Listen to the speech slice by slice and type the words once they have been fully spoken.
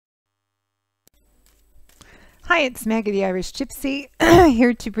Hi, it's Maggie the Irish Gypsy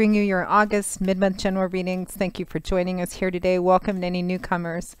here to bring you your August mid-month general readings. Thank you for joining us here today. Welcome to any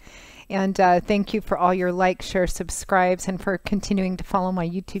newcomers. And thank you for all your likes, shares, subscribes, and for continuing to follow my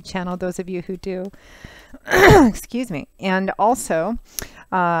YouTube channel, those of you who do. Excuse me. And also,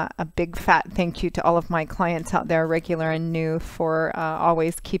 a big fat thank you to all of my clients out there, regular and new, for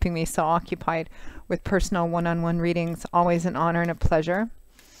always keeping me so occupied with personal one-on-one readings. Always an honor and a pleasure.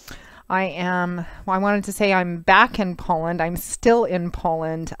 I wanted to say I'm back in Poland. I'm still in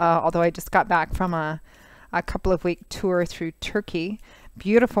Poland, although I just got back from a couple of week tour through Turkey.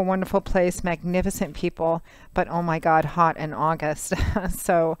 Beautiful, wonderful place, magnificent people, but oh my God, hot in August.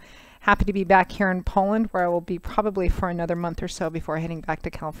 So happy to be back here in Poland, where I will be probably for another month or so before heading back to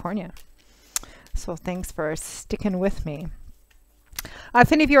California. So thanks for sticking with me.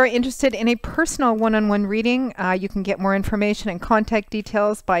 If any of you are interested in a personal one-on-one reading, you can get more information and contact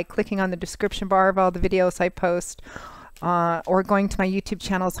details by clicking on the description bar of all the videos I post, or going to my YouTube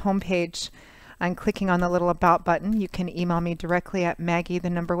channel's homepage and clicking on the little About button. You can email me directly at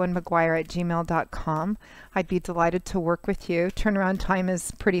maggie1mcguire@gmail.com. I'd be delighted to work with you. Turnaround time is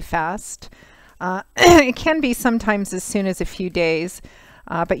pretty fast. It can be sometimes as soon as a few days.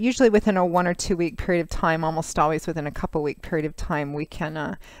 But usually within a 1 or 2 week period of time, almost always within a couple week period of time, we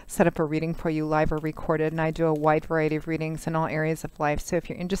can set up a reading for you live or recorded. And I do a wide variety of readings in all areas of life. So if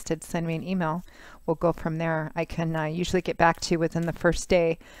you're interested, send me an email. We'll go from there. I can usually get back to you within the first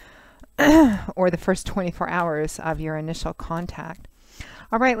day or the first 24 hours of your initial contact.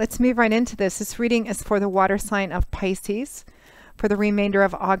 All right, let's move right into this. This reading is for the water sign of Pisces. For the remainder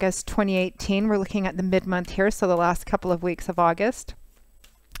of August 2018, we're looking at the mid-month here, so the last couple of weeks of August.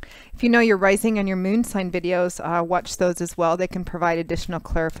 If you know your rising and your moon sign videos, watch those as well. They can provide additional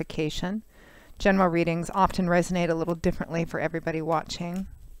clarification. General readings often resonate a little differently for everybody watching.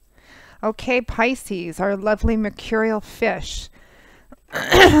 Okay, Pisces, our lovely mercurial fish.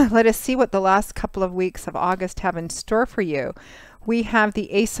 Let us see what the last couple of weeks of August have in store for you. We have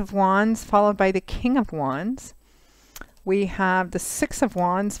the Ace of Wands followed by the King of Wands. We have the Six of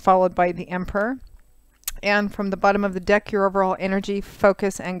Wands followed by the Emperor. And from the bottom of the deck, your overall energy,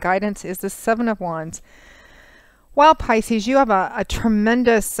 focus, and guidance is the Seven of Wands. Wow, Pisces, you have a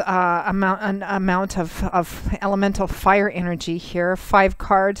tremendous amount of elemental fire energy here. 5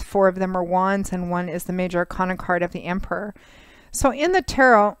 cards, 4 of them are wands, and 1 is the major arcana card of the Emperor. So in the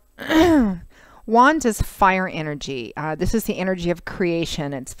tarot, wands is fire energy. This is the energy of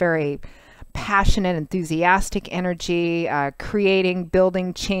creation. It's very passionate, enthusiastic energy, creating,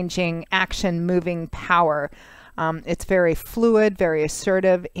 building, changing, action, moving power. It's very fluid, very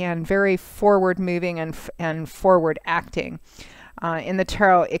assertive, and very forward moving and forward acting. In the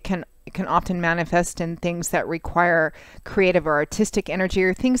tarot, it can often manifest in things that require creative or artistic energy,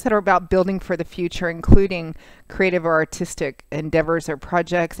 or things that are about building for the future, including creative or artistic endeavors or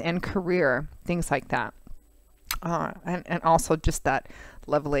projects and career, things like that. And also just that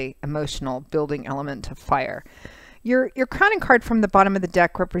lovely emotional building element of fire. Your crowning card from the bottom of the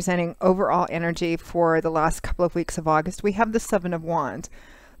deck, representing overall energy for the last couple of weeks of August, we have the Seven of Wands.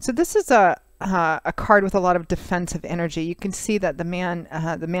 So this is a card with a lot of defensive energy. You can see that the man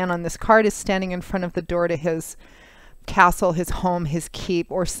on this card is standing in front of the door to his castle, his home, his keep,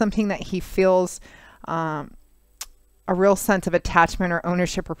 or something that he feels a real sense of attachment or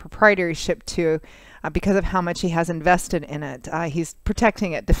ownership or proprietorship to, because of how much he has invested in it. He's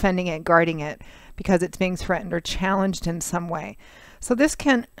protecting it, defending it, guarding it, because it's being threatened or challenged in some way. So this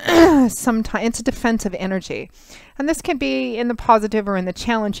can sometimes, it's a defensive energy. And this can be in the positive or in the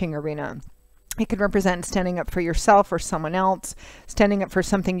challenging arena. It could represent standing up for yourself or someone else, standing up for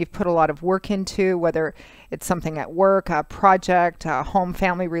something you've put a lot of work into, whether it's something at work, a project, a home,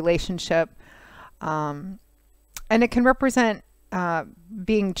 family relationship. And it can represent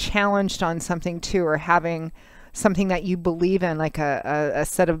being challenged on something too, or having something that you believe in, like a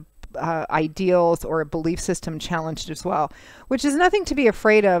set of ideals or a belief system challenged as well, which is nothing to be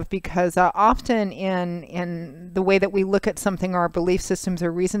afraid of, because often in the way that we look at something, or our belief systems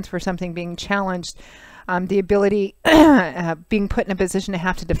or reasons for something being challenged, the ability being put in a position to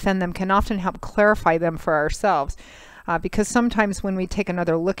have to defend them can often help clarify them for ourselves. Because sometimes when we take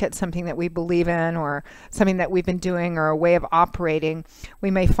another look at something that we believe in, or something that we've been doing, or a way of operating, we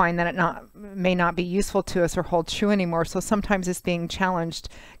may find that it may not be useful to us or hold true anymore. So sometimes this being challenged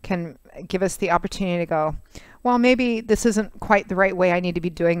can give us the opportunity to go, well, maybe this isn't quite the right way. I need to be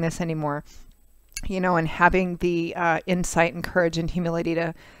doing this anymore. You know, and having the insight and courage and humility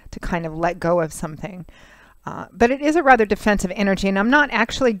to kind of let go of something. But it is a rather defensive energy, and I'm not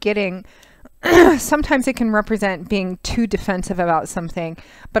actually getting Sometimes it can represent being too defensive about something,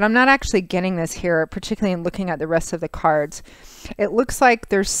 but I'm not actually getting this here, particularly in looking at the rest of the cards. It looks like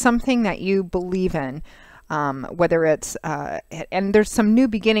there's something that you believe in, whether it's, and there's some new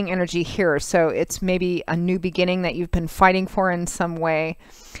beginning energy here. So it's maybe a new beginning that you've been fighting for in some way.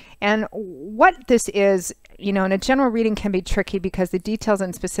 And what this is, you know, in a general reading can be tricky because the details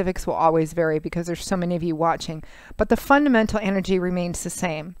and specifics will always vary because there's so many of you watching, but the fundamental energy remains the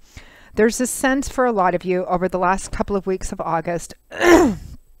same. There's a sense for a lot of you over the last couple of weeks of August that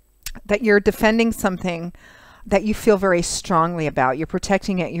you're defending something that you feel very strongly about. You're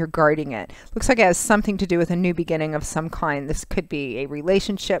protecting it, you're guarding it. Looks like it has something to do with a new beginning of some kind. This could be a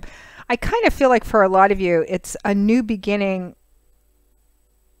relationship. I kind of feel like for a lot of you, it's a new beginning.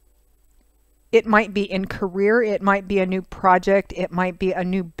 It might be in career, it might be a new project, it might be a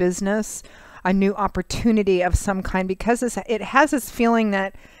new business, a new opportunity of some kind, because it has this feeling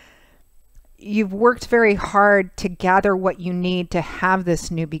that you've worked very hard to gather what you need to have this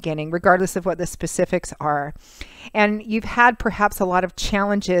new beginning, regardless of what the specifics are. And you've had perhaps a lot of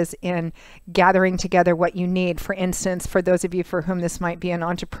challenges in gathering together what you need. For instance, for those of you for whom this might be an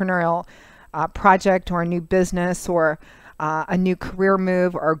entrepreneurial project or a new business or a new career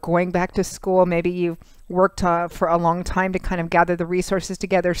move or going back to school, maybe you've worked for a long time to kind of gather the resources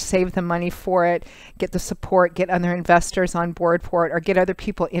together, save the money for it, get the support, get other investors on board for it, or get other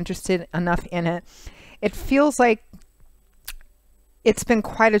people interested enough in it. It feels like it's been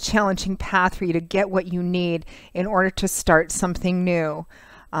quite a challenging path for you to get what you need in order to start something new.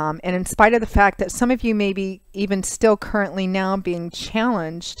 And in spite of the fact that some of you may be even still currently now being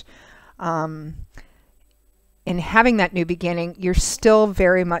challenged in having that new beginning, you're still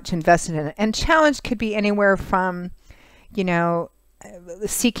very much invested in it. And challenge could be anywhere from, you know,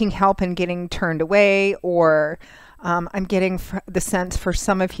 seeking help and getting turned away, or I'm getting the sense for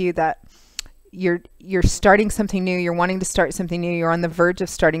some of you that you're starting something new, you're wanting to start something new, you're on the verge of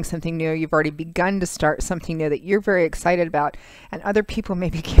starting something new, you've already begun to start something new that you're very excited about, and other people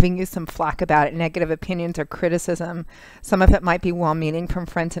may be giving you some flack about it, negative opinions or criticism. Some of it might be well-meaning from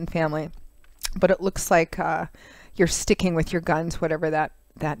friends and family. But it looks like you're sticking with your guns, whatever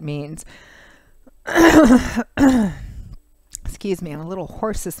that means. Excuse me, I'm a little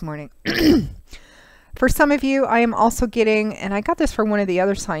hoarse this morning. For some of you, I am also getting, and I got this for one of the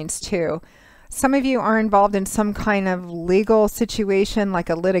other signs too, some of you are involved in some kind of legal situation, like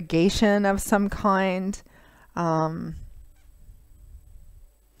a litigation of some kind. Some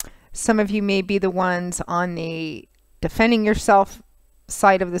of you may be the ones on the defending yourself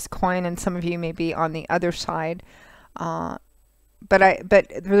side of this coin, and some of you may be on the other side. But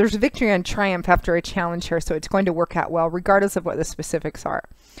there's victory and triumph after a challenge here, so it's going to work out well regardless of what the specifics are.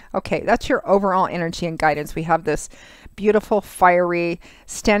 Okay, that's your overall energy and guidance. We have this beautiful, fiery,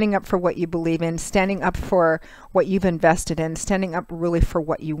 standing up for what you believe in, standing up for what you've invested in, standing up really for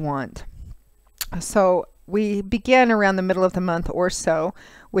what you want. So we begin around the middle of the month or so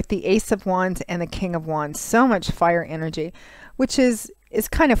with the Ace of Wands and the King of Wands. So much fire energy, which is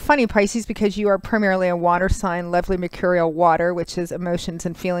kind of funny, Pisces, because you are primarily a water sign, lovely mercurial water, which is emotions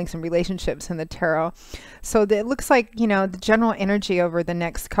and feelings and relationships in the tarot. So it looks like, you know, the general energy over the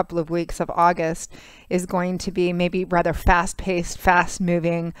next couple of weeks of August is going to be maybe rather fast-paced,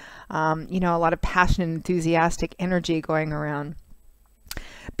 fast-moving, you know, a lot of passion and enthusiastic energy going around.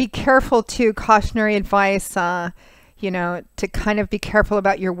 Be careful too, cautionary advice, you know, to kind of be careful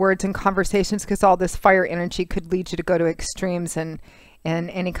about your words and conversations, because all this fire energy could lead you to go to extremes and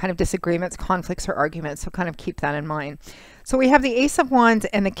any kind of disagreements, conflicts, or arguments. So kind of keep that in mind. So we have the Ace of Wands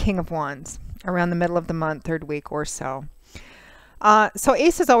and the King of Wands around the middle of the month, third week or so. So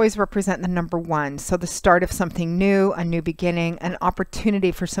aces always represent the number one. So the start of something new, a new beginning, an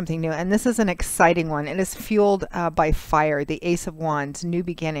opportunity for something new. And this is an exciting one. It is fueled by fire. The Ace of Wands, new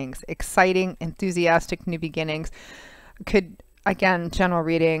beginnings, exciting, enthusiastic new beginnings. Could, again, general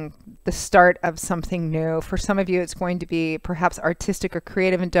reading, the start of something new. For some of you, it's going to be perhaps artistic or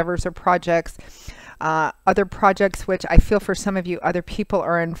creative endeavors or projects. Other projects, which I feel for some of you, other people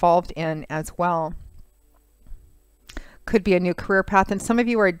are involved in as well. Could be a new career path, and some of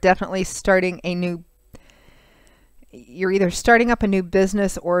you are definitely starting a new, you're either starting up a new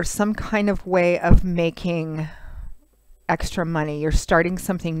business or some kind of way of making extra money. You're starting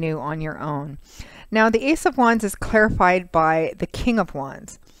something new on your own. Now, the Ace of Wands is clarified by the King of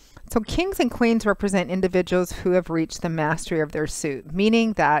Wands. So kings and queens represent individuals who have reached the mastery of their suit,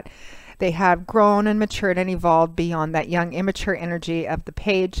 meaning that they have grown and matured and evolved beyond that young, immature energy of the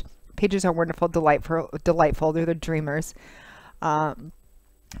page. Pages are wonderful, delightful. They're the dreamers. But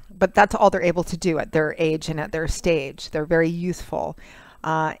that's all they're able to do at their age and at their stage. They're very youthful.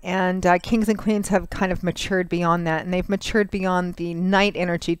 And kings and queens have kind of matured beyond that, and they've matured beyond the knight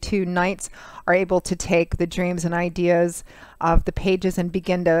energy too. Knights are able to take the dreams and ideas of the pages and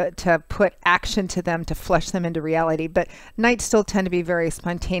begin to put action to them, to flesh them into reality. But knights still tend to be very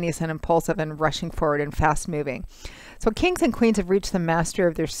spontaneous and impulsive and rushing forward and fast moving. So kings and queens have reached the mastery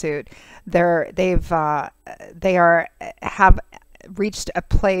of their suit. They have reached a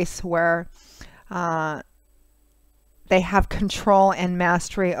place where they have control and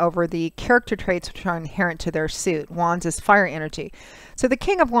mastery over the character traits which are inherent to their suit. Wands is fire energy. So the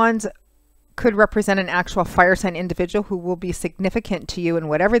King of Wands could represent an actual fire sign individual who will be significant to you in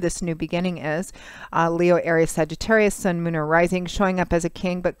whatever this new beginning is. Leo, Aries, Sagittarius, Sun, Moon, or Rising, showing up as a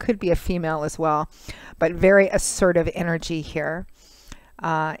king, but could be a female as well. But very assertive energy here.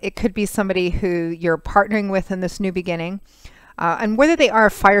 It could be somebody who you're partnering with in this new beginning. And whether they are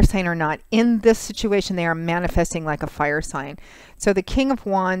a fire sign or not, in this situation, they are manifesting like a fire sign. So the King of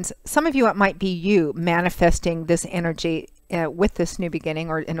Wands, some of you, it might be you manifesting this energy with this new beginning,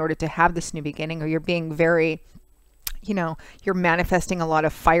 or in order to have this new beginning, or you're being very, you're manifesting a lot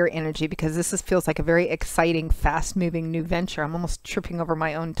of fire energy because this feels like a very exciting, fast moving new venture. I'm almost tripping over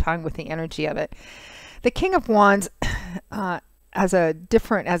my own tongue with the energy of it. The King of Wands, as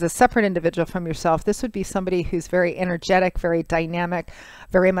a separate individual from yourself, this would be somebody who's very energetic, very dynamic,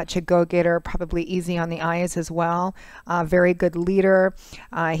 very much a go-getter, probably easy on the eyes as well. Very good leader.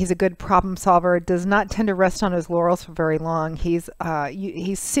 He's a good problem solver. Does not tend to rest on his laurels for very long. He's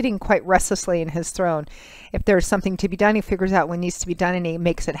sitting quite restlessly in his throne. If there's something to be done, he figures out what needs to be done and he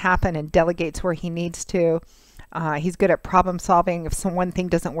makes it happen and delegates where he needs to. He's good at problem solving. If one thing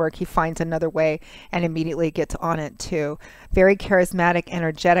doesn't work, he finds another way and immediately gets on it too. Very charismatic,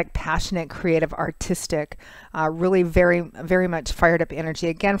 energetic, passionate, creative, artistic, really very, very much fired up energy.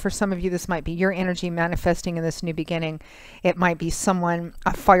 Again, for some of you, this might be your energy manifesting in this new beginning. It might be someone,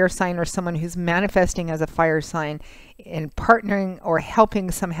 a fire sign, or someone who's manifesting as a fire sign in partnering or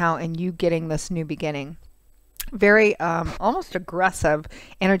helping somehow in you getting this new beginning. Very almost aggressive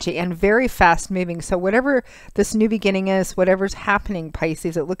energy and very fast moving. So whatever this new beginning is, whatever's happening,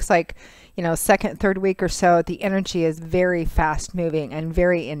 Pisces, it looks like, second, third week or so, the energy is very fast moving and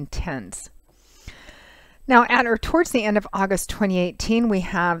very intense. Now, at or towards the end of August 2018, we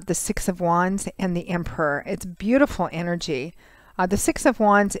have the Six of Wands and the Emperor. It's beautiful energy. The Six of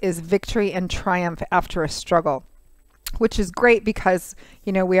Wands is victory and triumph after a struggle, which is great because,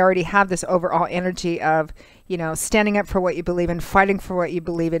 we already have this overall energy of, standing up for what you believe in, fighting for what you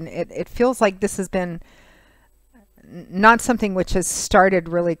believe in. It feels like this has been not something which has started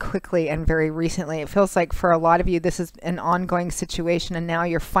really quickly and very recently. It feels like for a lot of you, this is an ongoing situation, and now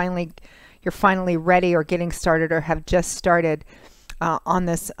you're finally ready or getting started or have just started on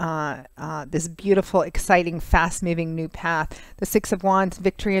this this beautiful, exciting, fast-moving new path. The Six of Wands,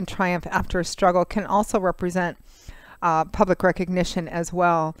 victory and triumph after a struggle, can also represent public recognition as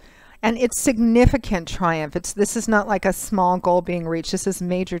well. And it's significant triumph. This is not like a small goal being reached. This is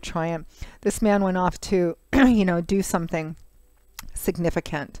major triumph. This man went off to, do something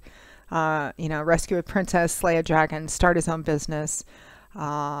significant. Rescue a princess, slay a dragon, start his own business,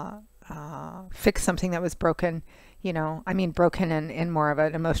 fix something that was broken. Broken in more of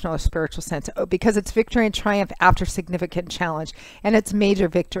an emotional or spiritual sense. Because it's victory and triumph after significant challenge. And it's major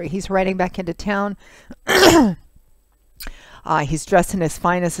victory. He's riding back into town. He's dressed in his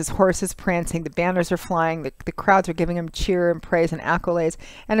finest, his horse is prancing, the banners are flying, the crowds are giving him cheer and praise and accolades,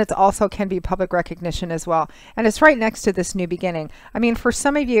 and it also can be public recognition as well. And it's right next to this new beginning. For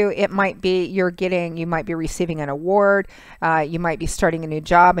some of you, it might be you might be receiving an award, you might be starting a new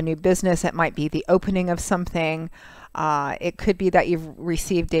job, a new business, it might be the opening of something. It could be that you've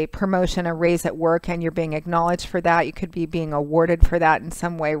received a promotion, a raise at work, and you're being acknowledged for that. You could be being awarded for that in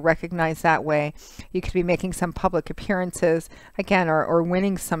some way, recognized that way. You could be making some public appearances, again, or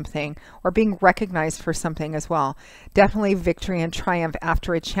winning something, or being recognized for something as well. Definitely victory and triumph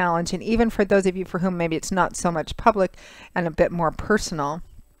after a challenge. And even for those of you for whom maybe it's not so much public and a bit more personal,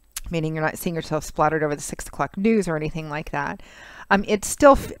 meaning you're not seeing yourself splattered over the 6 o'clock news or anything like that. It's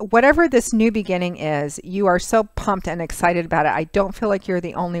still, whatever this new beginning is, you are so pumped and excited about it. I don't feel like you're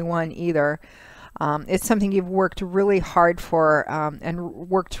the only one either. It's something you've worked really hard for and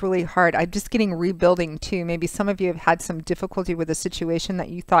worked really hard. I'm just getting rebuilding too. Maybe some of you have had some difficulty with a situation that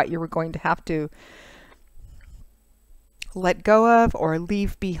you thought you were going to have to let go of or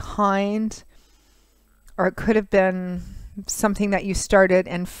leave behind. Or it could have been something that you started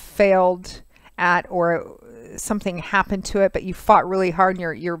and failed at, or something happened to it, but you fought really hard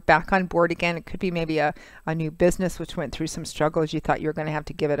and you're back on board again. It could be maybe a new business which went through some struggles. You thought you were going to have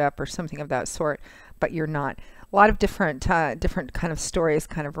to give it up or something of that sort. but you're not. A lot of different kind of stories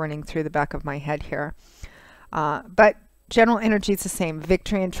kind of running through the back of my head here. But general energy is the same,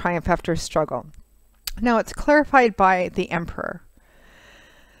 victory and triumph after a struggle. Now it's clarified by the Emperor.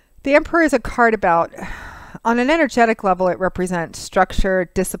 The Emperor is a card about, on an energetic level, it represents structure,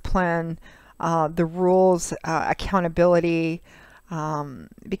 discipline, the rules, accountability,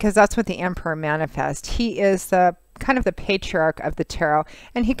 because that's what the Emperor manifests. He is the kind of the patriarch of the tarot,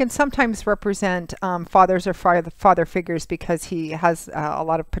 and he can sometimes represent fathers or father figures because he has a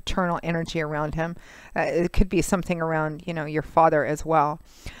lot of paternal energy around him. It could be something around, you know, your father as well.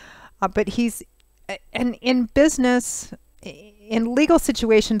 But he's, and in business, in legal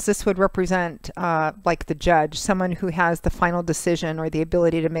situations, this would represent like the judge, someone who has the final decision or the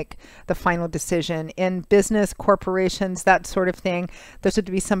ability to make the final decision. In business, corporations, that sort of thing, this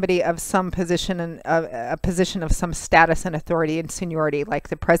would be somebody of some position and a position of some status and authority and seniority, like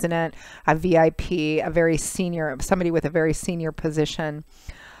the president, a VIP, a very senior, somebody with a very senior position.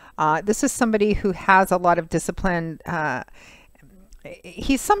 This is somebody who has a lot of discipline.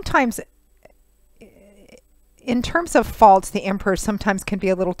 He's sometimes, in terms of faults, the Emperor sometimes can be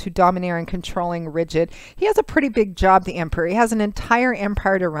a little too domineering, controlling, rigid. He has a pretty big job, the Emperor. He has an entire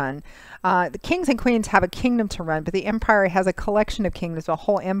empire to run. The kings and queens have a kingdom to run, but the Empire has a collection of kingdoms, a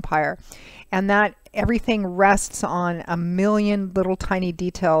whole empire. And that everything rests on a million little tiny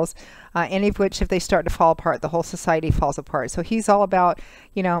details, any of which, if they start to fall apart, the whole society falls apart. So he's all about,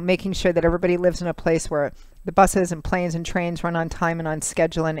 you know, making sure that everybody lives in a place where the buses and planes and trains run on time and on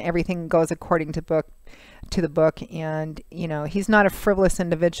schedule, and everything goes according to the book. And, you know, he's not a frivolous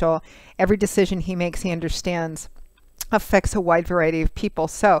individual. Every decision he makes, he understands, affects a wide variety of people.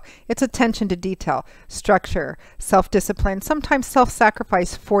 So it's attention to detail, structure, self-discipline, sometimes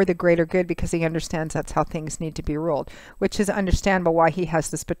self-sacrifice for the greater good, because he understands that's how things need to be ruled, which is understandable why he has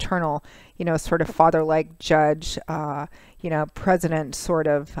this paternal, you know, sort of father-like judge, you know, president sort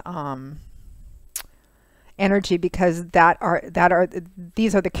of energy, because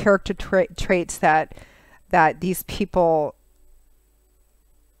these are the character traits that these people,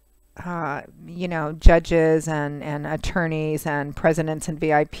 you know, judges and attorneys and presidents and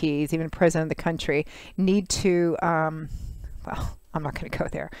VIPs, even president of the country, need to, well, I'm not going to go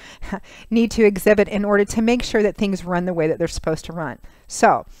there, need to exhibit in order to make sure that things run the way that they're supposed to run.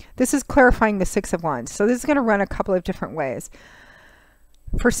 So this is clarifying the Six of Wands. So this is going to run a couple of different ways.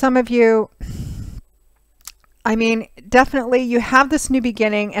 For some of you, I mean, definitely you have this new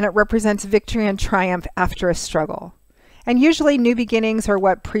beginning, and it represents victory and triumph after a struggle. And usually new beginnings are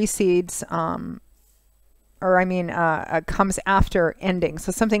what precedes, comes after ending.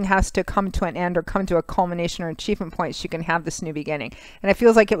 So something has to come to an end or come to a culmination or achievement point so you can have this new beginning. And it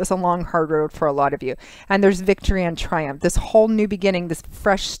feels like it was a long, hard road for a lot of you. And there's victory and triumph. This whole new beginning, this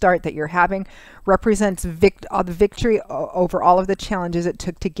fresh start that you're having, represents the victory over all of the challenges it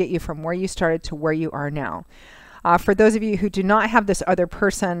took to get you from where you started to where you are now. For those of you who do not have this other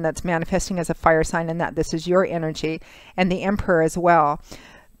person that's manifesting as a fire sign, and that this is your energy, and the Emperor as well,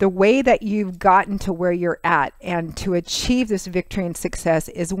 the way that you've gotten to where you're at and to achieve this victory and success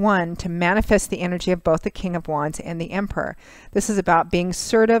is, one, to manifest the energy of both the King of Wands and the Emperor. This is about being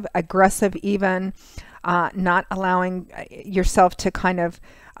assertive, aggressive, even not allowing yourself to kind of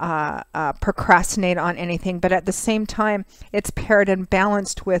procrastinate on anything, but at the same time it's paired and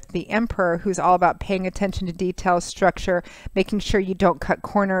balanced with the Emperor, who's all about paying attention to details, structure, making sure you don't cut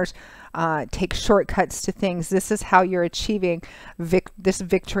corners, take shortcuts to things. This is how you're achieving this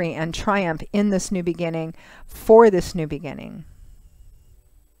victory and triumph in this new beginning, for this new beginning.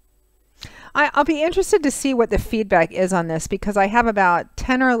 I'll be interested to see what the feedback is on this, because I have about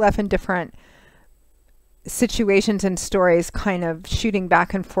 10 or 11 different situations and stories kind of shooting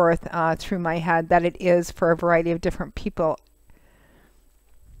back and forth through my head, that it is for a variety of different people.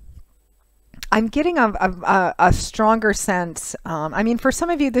 I'm getting a stronger sense. I mean, for some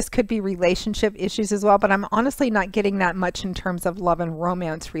of you, this could be relationship issues as well, but I'm honestly not getting that much in terms of love and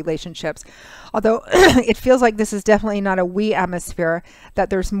romance relationships. Although it feels like this is definitely not a we atmosphere, that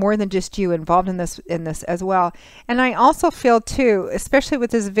there's more than just you involved in this as well. And I also feel too, especially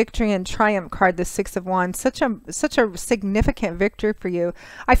with this victory and triumph card, the Six of Wands, such a significant victory for you.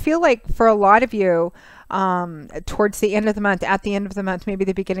 I feel like for a lot of you, towards the end of the month, at the end of the month, maybe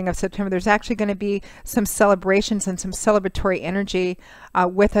the beginning of September, there's actually going to be some celebrations and some celebratory energy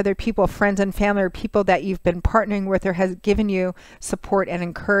with other people, friends and family, or people that you've been partnering with or has given you support and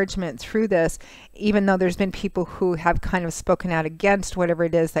encouragement through this, even though there's been people who have kind of spoken out against whatever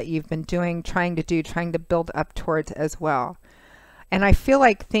it is that you've been doing, trying to build up towards as well. And I feel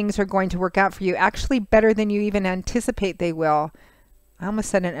like things are going to work out for you actually better than you even anticipate they will. I almost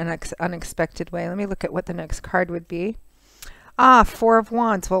said in an unexpected way. Let me look at what the next card would be. Ah, Four of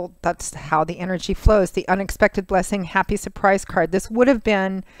Wands. Well, that's how the energy flows. The unexpected blessing, happy surprise card. This would have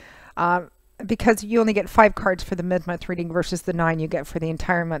been, because you only get 5 cards for the mid-month reading versus the 9 you get for the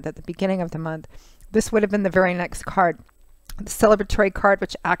entire month at the beginning of the month. This would have been the very next card. The celebratory card,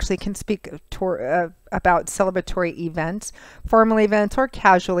 which actually can speak about celebratory events, formal events or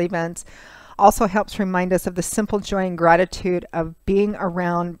casual events, also helps remind us of the simple joy and gratitude of being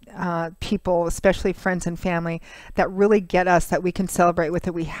around people, especially friends and family, that really get us, that we can celebrate with,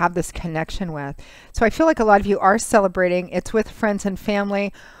 that we have this connection with. So I feel like a lot of you are celebrating. It's with friends and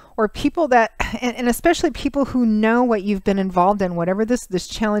family, or people that, and especially people who know what you've been involved in, whatever this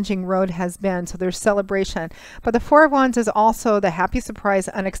challenging road has been. So there's celebration. But the Four of Wands is also the happy surprise,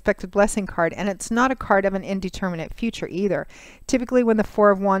 unexpected blessing card, and it's not a card of an indeterminate future either. Typically when the Four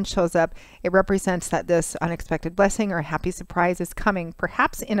of Wands shows up, it represents that this unexpected blessing or happy surprise is coming,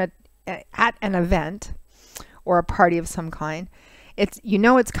 perhaps at an event or a party of some kind. You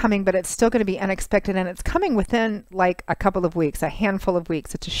know it's coming, but it's still going to be unexpected, and it's coming within like a couple of weeks, a handful of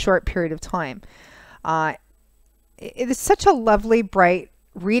weeks. It's a short period of time. It is such a lovely, bright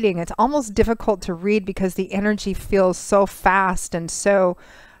reading. It's almost difficult to read because the energy feels so fast and so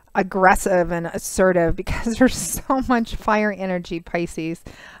aggressive and assertive because there's so much fire energy, Pisces.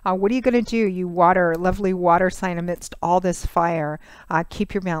 What are you going to do? You lovely water sign amidst all this fire.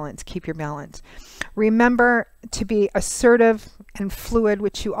 Keep your balance, keep your balance. Remember to be assertive and fluid,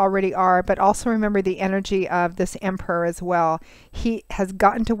 which you already are, but also remember the energy of this Emperor as well. He has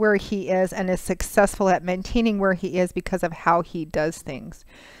gotten to where he is and is successful at maintaining where he is because of how he does things.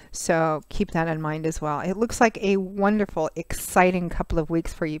 So keep that in mind as well. It looks like a wonderful, exciting couple of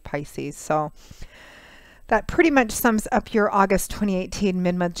weeks for you, Pisces. So that pretty much sums up your August 2018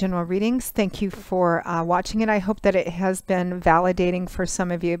 mid-month general readings. Thank you for watching it. I hope that it has been validating for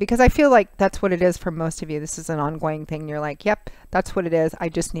some of you, because I feel like that's what it is for most of you. This is an ongoing thing. You're like, yep, that's what it is. I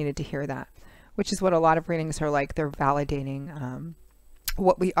just needed to hear that, which is what a lot of readings are like. They're validating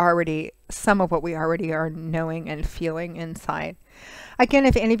some of what we already are knowing and feeling inside. Again,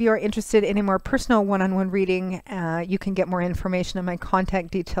 if any of you are interested in a more personal one-on-one reading, you can get more information on my contact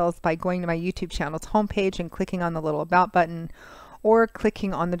details by going to my YouTube channel's homepage and clicking on the little About button, or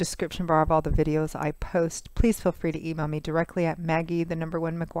clicking on the description bar of all the videos I post. Please feel free to email me directly at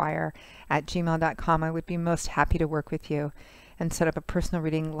Maggie1McGuire@gmail.com. I would be most happy to work with you and set up a personal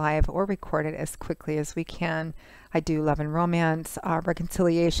reading live or record it as quickly as we can. I do love and romance,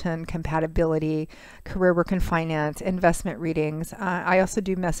 reconciliation, compatibility, career, work, and finance, investment readings. I also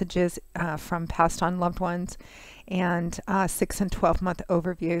do messages from passed on loved ones, and 6 and 12 month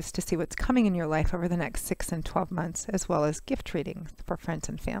overviews to see what's coming in your life over the next 6 and 12 months, as well as gift readings for friends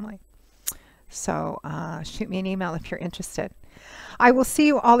and family. So shoot me an email if you're interested. I will see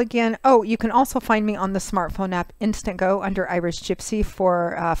you all again. Oh, you can also find me on the smartphone app Instantgo under Irish Gypsy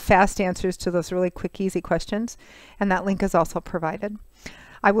for fast answers to those really quick, easy questions. And that link is also provided.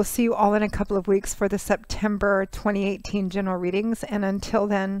 I will see you all in a couple of weeks for the September 2018 general readings. And until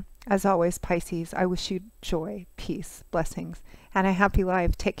then, as always, Pisces, I wish you joy, peace, blessings, and a happy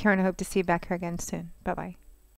life. Take care, and I hope to see you back here again soon. Bye-bye.